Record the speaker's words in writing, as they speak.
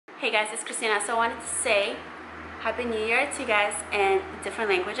Hey guys, it's Kristina. So I wanted to say Happy New Year to you guys in different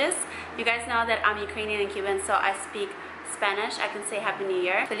languages. You guys know that I'm Ukrainian and Cuban, so I speak Spanish. I can say Happy New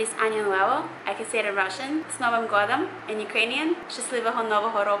Year. Feliz Año Nuevo. I can say it in Russian. S Novым Годом. In Ukrainian, Счастливого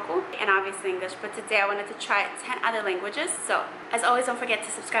Нового Року. And obviously English. But today I wanted to try 10 other languages. So as always, don't forget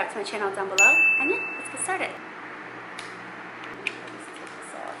to subscribe to my channel down below. And yeah, let's get started.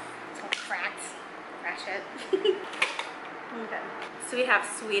 Ratchet. Okay. So we have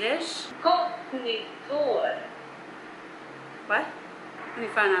Swedish. What? Let me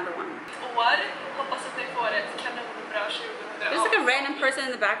find another one. There's like a random person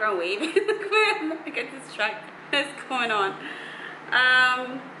in the background waving. I get distracted. What's going on?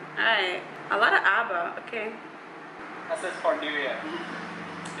 Alright. A lot of ABBA. Okay. That says for New Year.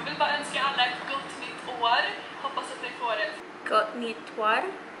 Jag vill bara önska alla ett gott nytt år. Hoppas att ni får ett gott nytt år.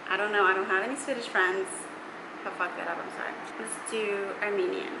 I don't know. I don't have any Swedish friends. I fucked that up. I'm sorry. Let's do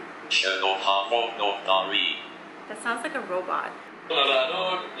Armenian. That sounds like a robot.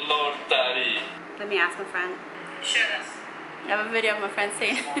 Let me ask my friend. I have a video of my friend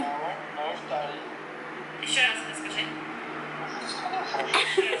saying it.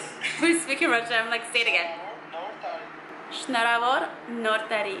 We're speaking Russian. I'm like, say it again. Shnaravor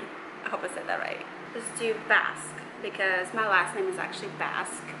Nortari. I hope I said that right. Let's do Basque because my last name is actually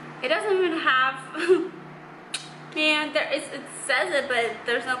Basque. It doesn't even have. Man, it says it, but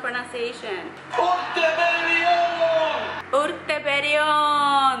there's no pronunciation.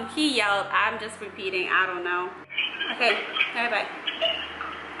 Urribarres! He yelled. I'm just repeating. I don't know. Okay, bye.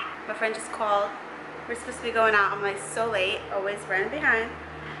 My friend just called. We're supposed to be going out. I'm like so late. Always running behind.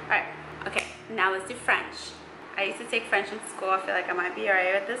 Alright, okay. Now let's do French. I used to take French in school. I feel like I might be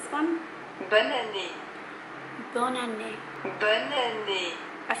alright with this one. Bonne année. Bonne année. Bonne année.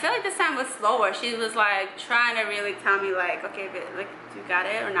 I feel like this time was slower. She was like trying to really tell me like, okay, but like, you got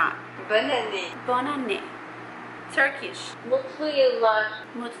it or not? Bonne année. Bonne année. Turkish. Mutlu yıllar.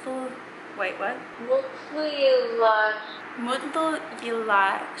 Mutlu. Wait, what? Mutlu yıllar. Mutlu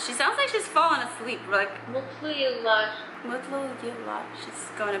yıllar. She sounds like she's falling asleep. Like Mutlu yıllar. Mutlu yıllar.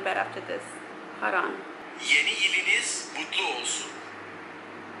 She's going to bed after this. Hold on. Yeni yılınız mutlu olsun.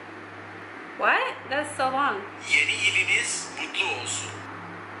 What? That's so long. Yeni yılınız mutlu olsun.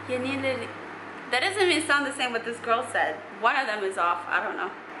 That doesn't even sound the same what this girl said. One of them is off. I don't know.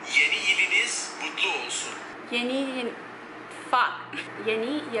 Yeni yılınız mutlu olsun. Fuck.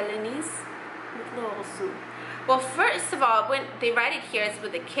 Yeni yılınız mutlu olsun. Well, first of all, when they write it here, it's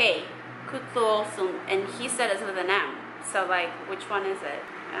with a K. Kutlu olsun. And he said it's with an M. So, like, which one is it?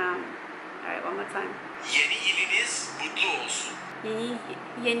 Alright, one more time. Yeni yılınız mutlu olsun.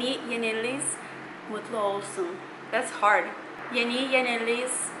 Yeni yılınız mutlu olsun. That's hard. Yeni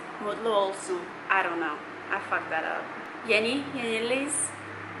yılınız mutlu olsun. I don't know. I fucked that up. Yeni yılınız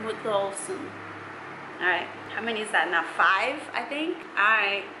mutlu olsun. Alright, how many is that now? 5, I think?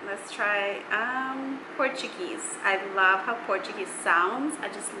 Alright, let's try Portuguese. I love how Portuguese sounds. I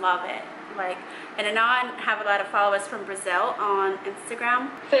just love it. Like, and I know I have a lot of followers from Brazil on Instagram.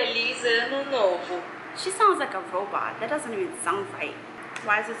 Feliz Ano Novo. She sounds like a robot. That doesn't even sound right.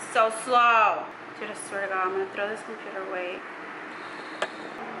 Why is it so slow? Dude, I swear to God, I'm gonna throw this computer away.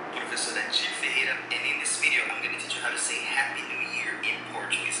 Professor Angel Ferreira, and in this video I'm going to teach you how to say Happy New Year in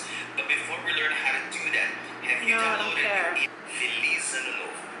Portuguese. But before we learn how to do that, have you downloaded Feliz Ano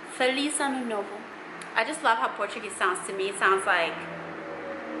Novo? Feliz Ano Novo. I just love how Portuguese sounds to me. It sounds like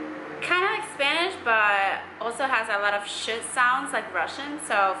kind of like Spanish, but also has a lot of shit sounds like Russian.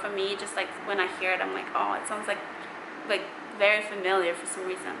 So for me, just like when I hear it, I'm like, oh, it sounds like very familiar for some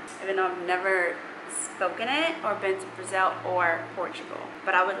reason. Even though I've never spoken it or been to Brazil or Portugal,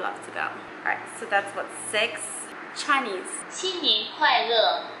 but I would love to go. Alright, so that's what, 6. Chinese. 新年快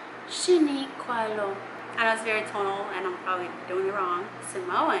乐. 新年快乐. I know it's very tonal and I'm probably doing it wrong.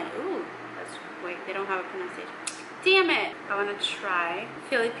 Samoan. Ooh, wait, they don't have a pronunciation. Damn it! I want to try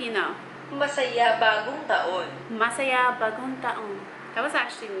Filipino. Masaya bagong taon. Masaya bagong taon. That was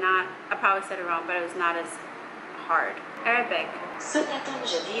actually not, I probably said it wrong, but it was not as hard. Arabic. سنة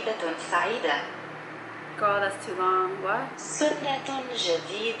جديدة سعيدة. Girl, that's too long. What? سنة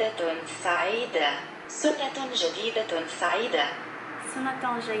جديدة سعيدة. سنة جديدة سعيدة.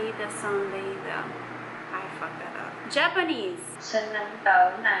 Sunatong Jaida Sanleida. I fucked that up. Japanese. Senang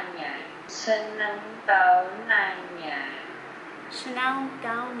taon na niya. Senang taon na niya. Senang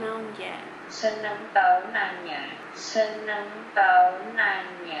taon na niya. Senang taon na niya. Senang taon na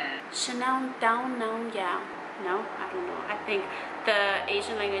niya. Senang taon na niya. No, I don't know. I think the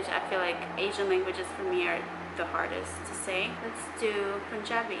Asian language, I feel like Asian languages for me are the hardest to say. Let's do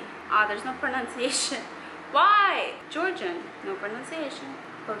Punjabi. Ah, there's no pronunciation. Why? Georgian, no pronunciation.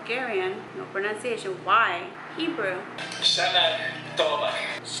 Bulgarian, no pronunciation. Why? Hebrew. Shana Tova.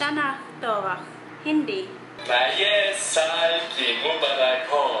 Shana Tovach. Hindi. Naye Sal Ki Mubarak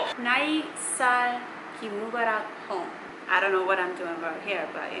Ho. Nai Sal Ki Mubarak Ho. I don't know what I'm doing right here,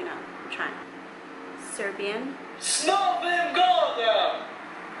 but you know, I'm trying. Serbian. Snowbim Goda.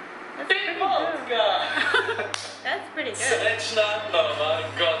 That's pretty good. Srečna Nova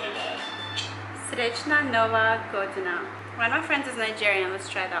Godina. Srečna Nova Godina. One of my friends is Nigerian. Let's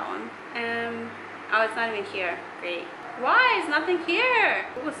try that one. Oh, it's not even here. Great. Why is nothing here?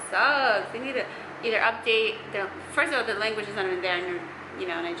 Ooh, sucks. They need to either update the. First of all, the language is not even there in, you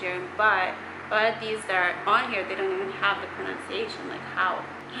know, Nigerian. But a lot of these that are on here, they don't even have the pronunciation. Like how?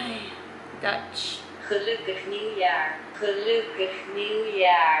 Dutch. Gelukkig nieuwjaar. Gelukkig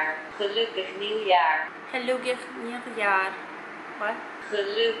nieuwjaar. Gelukkig nieuwjaar. Gelukkig nieuwjaar. What?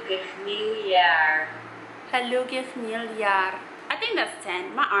 Gelukkig nieuwjaar. Gelukkig nieuwjaar. I think that's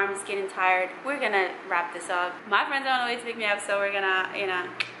 10. My arm is getting tired. We're gonna wrap this up. My friends are on the way to pick me up, so we're gonna, you know.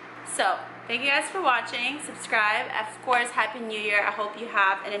 So, thank you guys for watching. Subscribe. Of course, Happy New Year. I hope you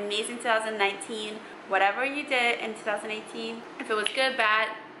have an amazing 2019. Whatever you did in 2018. If it was good, bad,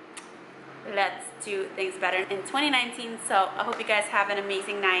 let's do things better in 2019. So, I hope you guys have an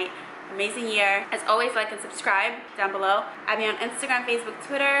amazing night. Amazing year. As always, like and subscribe down below. I'll be on Instagram, Facebook,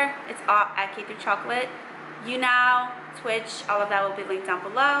 Twitter. It's all at K3Chocolate. YouNow, Twitch, all of that will be linked down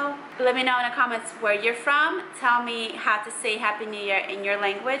below. Let me know in the comments where you're from. Tell me how to say Happy New Year in your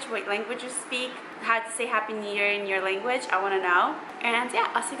language, what language you speak, how to say Happy New Year in your language. I want to know. And yeah,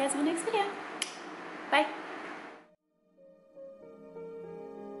 I'll see you guys in the next video. Bye.